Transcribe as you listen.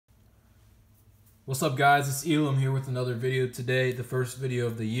What's up, guys? It's Elam here with another video today, the first video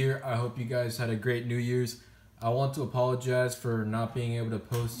of the year. I hope you guys had a great New Year's. I want to apologize for not being able to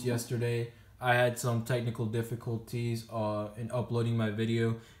post yesterday. I had some technical difficulties in uploading my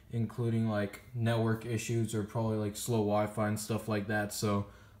video, including like network issues or probably like slow Wi-Fi and stuff like that. So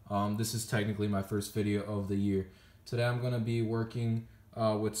this is technically my first video of the year. Today I'm going to be working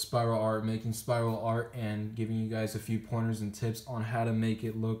with spiral art, making spiral art, and giving you guys a few pointers and tips on how to make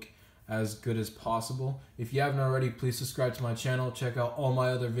it look as good as possible. If you haven't already, please subscribe to my channel, check out all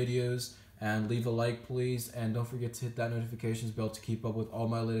my other videos, and leave a like please, and don't forget to hit that notifications bell to keep up with all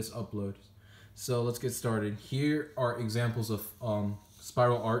my latest uploads. So let's get started. Here are examples of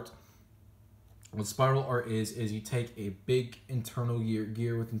spiral art. What spiral art is you take a big internal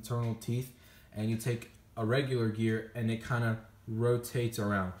gear with internal teeth, and you take a regular gear and it kind of rotates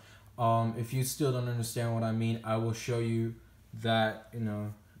around. If you still don't understand what I mean, I will show you that,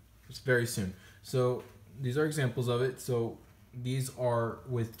 very soon. So these are examples of it. So these are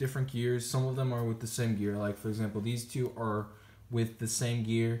with different gears. Some of them are with the same gear. Like for example, these two are with the same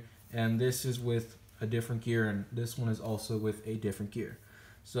gear, and this is with a different gear, and this one is also with a different gear.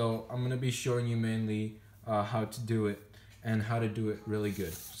 So I'm going to be showing you mainly how to do it and how to do it really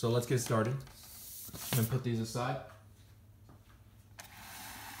good. So let's get started. I'm going to put these aside.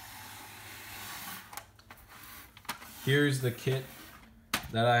 Here's the kit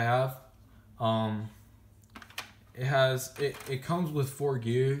that I have. It comes with 4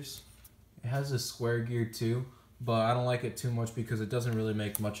 gears. It has a square gear too, but I don't like it too much because it doesn't really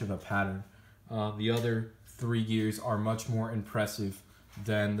make much of a pattern. The other 3 gears are much more impressive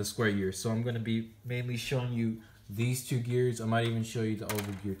than the square gears. So I'm going to be mainly showing you these 2 gears. I might even show you the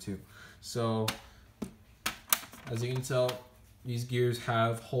oval gear too. So as you can tell, these gears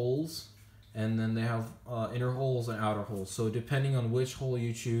have holes, and then they have inner holes and outer holes. So depending on which hole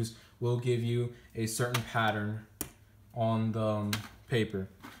you choose will give you a certain pattern on the paper.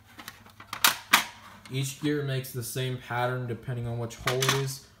 Each gear makes the same pattern depending on which hole it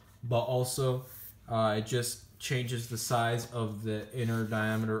is, but also it just changes the size of the inner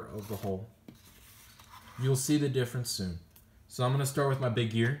diameter of the hole. You'll see the difference soon. So I'm going to start with my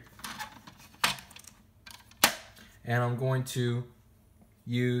big gear, and I'm going to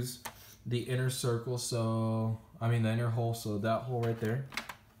use the inner circle, the inner hole, so that hole right there.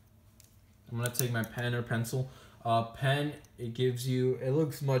 I'm going to take my pen or pencil. Pen, it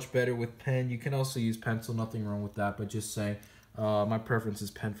looks much better with pen. You can also use pencil, nothing wrong with that, but just say my preference is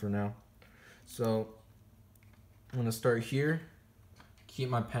pen for now. So I'm going to start here, keep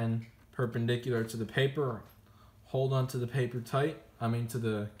my pen perpendicular to the paper, hold on to the paper tight, to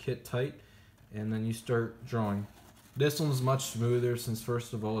the kit tight, and then you start drawing. This one's much smoother since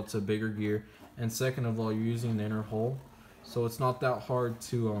first of all it's a bigger gear, and second of all you're using the inner hole, so it's not that hard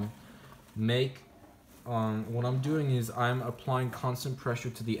to make. What I'm doing is I'm applying constant pressure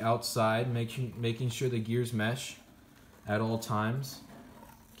to the outside, making sure the gears mesh at all times,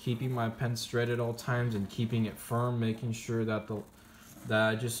 keeping my pen straight at all times and keeping it firm, making sure that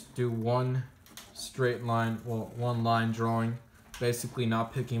I just do one straight line, one line drawing, basically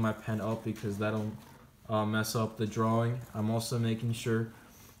not picking my pen up because that'll mess up the drawing. I'm also making sure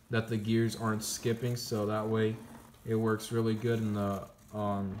that the gears aren't skipping, so that way it works really good and the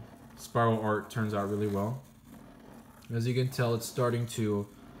spiral art turns out really well. As you can tell, it's starting to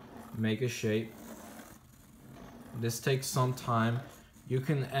make a shape. This takes some time. You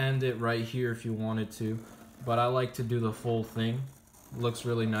can end it right here if you wanted to, but I like to do the full thing. It looks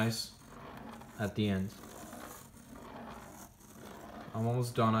really nice at the end. I'm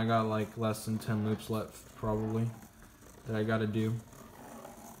almost done. I got like less than 10 loops left probably that I gotta do.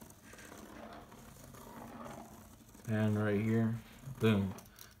 And right here, boom,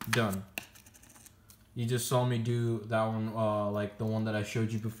 done. You just saw me do that one, like the one that I showed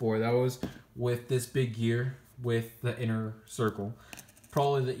you before. That was with this big gear with the inner circle.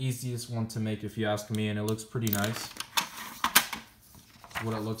 Probably the easiest one to make if you ask me, and it looks pretty nice.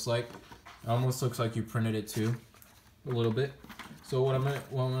 What it looks like. It almost looks like you printed it too, a little bit. So what I'm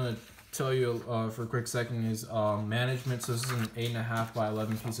gonna tell you for a quick second is management. So this is an 8.5 by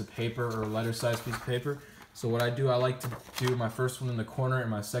 11 piece of paper, or letter size piece of paper. So what I do, I like to do my first one in the corner and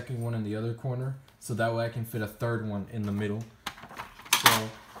my second one in the other corner, so that way I can fit a third one in the middle. So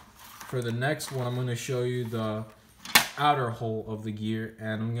for the next one, I'm gonna show you the outer hole of the gear,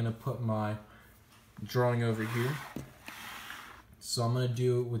 and I'm gonna put my drawing over here. So I'm gonna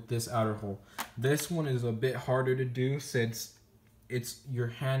do it with this outer hole. This one is a bit harder to do since your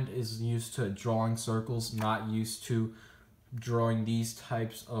hand is used to drawing circles, not used to drawing these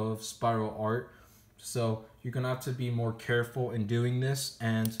types of spiral art. So you're gonna have to be more careful in doing this,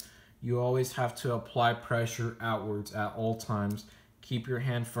 and you always have to apply pressure outwards at all times. Keep your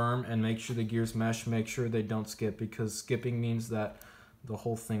hand firm and make sure the gears mesh. Make sure they don't skip, because skipping means that the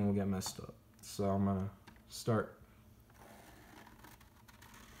whole thing will get messed up. So I'm gonna start.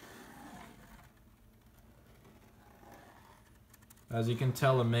 As you can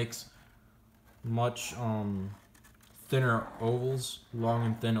tell, it makes much thinner ovals, long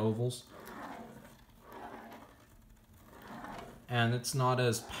and thin ovals. And it's not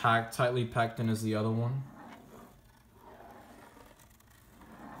as tightly packed in as the other one.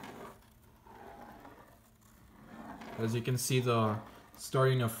 As you can see, the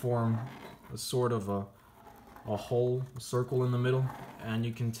starting to form a sort of a hole, a circle in the middle, and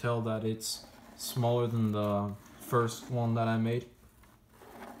you can tell that it's smaller than the first one that I made.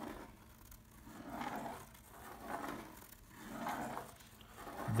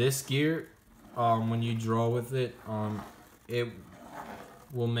 This gear, when you draw with it, it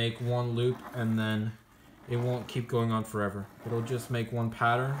will make one loop and then it won't keep going on forever. It'll just make one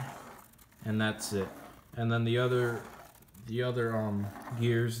pattern and that's it. And then the other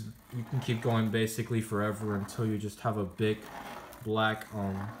gears, you can keep going basically forever until you just have a big black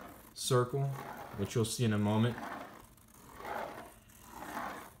circle, which you'll see in a moment.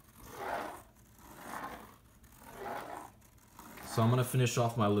 So I'm gonna finish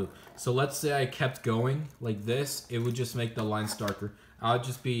off my loop. So let's say I kept going like this, it would just make the lines darker.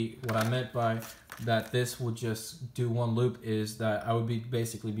 What I meant by that this would just do one loop is that I would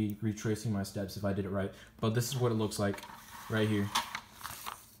basically be retracing my steps if I did it right. But this is what it looks like right here.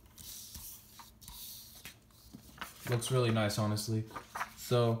 Looks really nice, honestly.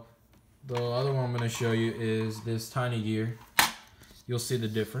 So the other one I'm gonna show you is this tiny gear. You'll see the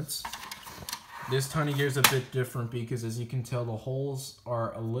difference. This tiny gear is a bit different because, as you can tell, the holes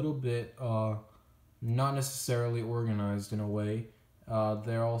are a little bit not necessarily organized in a way.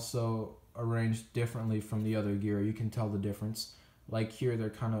 They're also arranged differently from the other gear. You can tell the difference. Like here, they're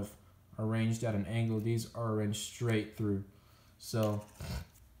kind of arranged at an angle. These are arranged straight through. So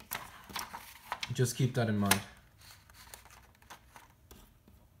just keep that in mind.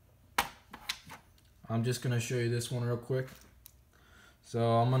 I'm just going to show you this one real quick. So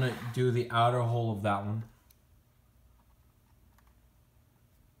I'm going to do the outer hole of that one.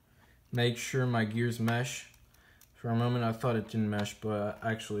 Make sure my gears mesh. For a moment I thought it didn't mesh, but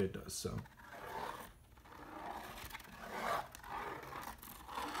actually it does. So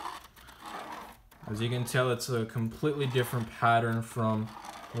as you can tell, it's a completely different pattern from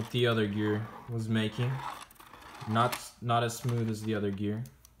what the other gear was making. Not as smooth as the other gear.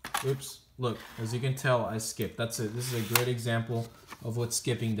 Oops. Look, as you can tell, I skipped. That's it. This is a great example of what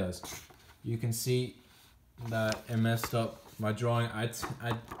skipping does. You can see that it messed up my drawing. I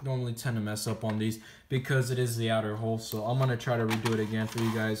normally tend to mess up on these because it is the outer hole. So I'm going to try to redo it again for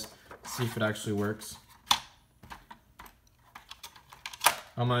you guys, see if it actually works.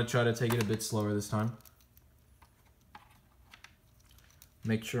 I'm going to try to take it a bit slower this time.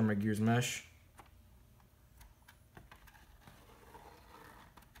 Make sure my gears mesh.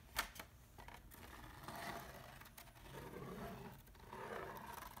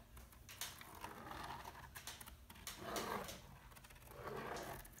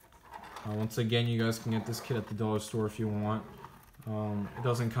 Once again, you guys can get this kit at the dollar store if you want. It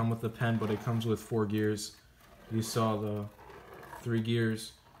doesn't come with the pen, but it comes with 4 gears. You saw the 3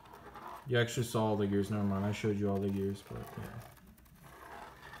 gears. You actually saw all the gears. Never mind, I showed you all the gears, but yeah.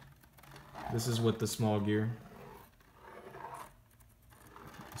 This is with the small gear.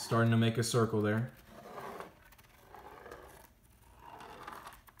 Starting to make a circle there.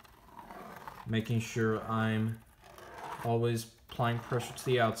 Making sure I'm always applying pressure to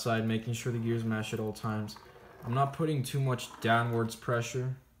the outside, making sure the gears mesh at all times. I'm not putting too much downwards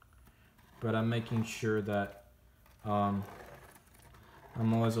pressure, but I'm making sure that I'm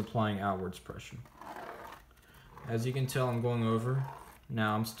always applying outwards pressure. As you can tell, I'm going over.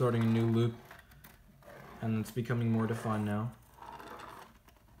 Now I'm starting a new loop, and it's becoming more defined now.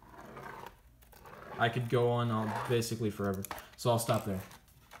 I could go on basically forever, so I'll stop there.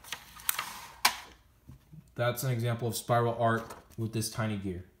 That's an example of spiral art with this tiny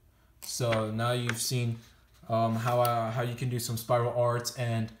gear. So now you've seen how you can do some spiral arts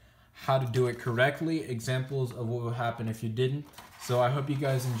and how to do it correctly, examples of what would happen if you didn't. So I hope you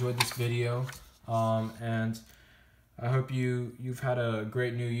guys enjoyed this video, and I hope you've had a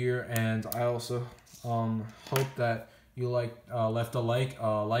great new year, and I also hope that you left a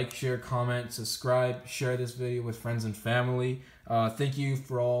like, share, comment, subscribe, share this video with friends and family. Thank you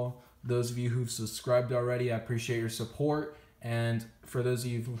for all those of you who've subscribed already. I appreciate your support, and for those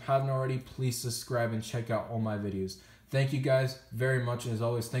of you who haven't already, please subscribe and check out all my videos. Thank you guys very much, and as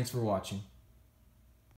always, thanks for watching.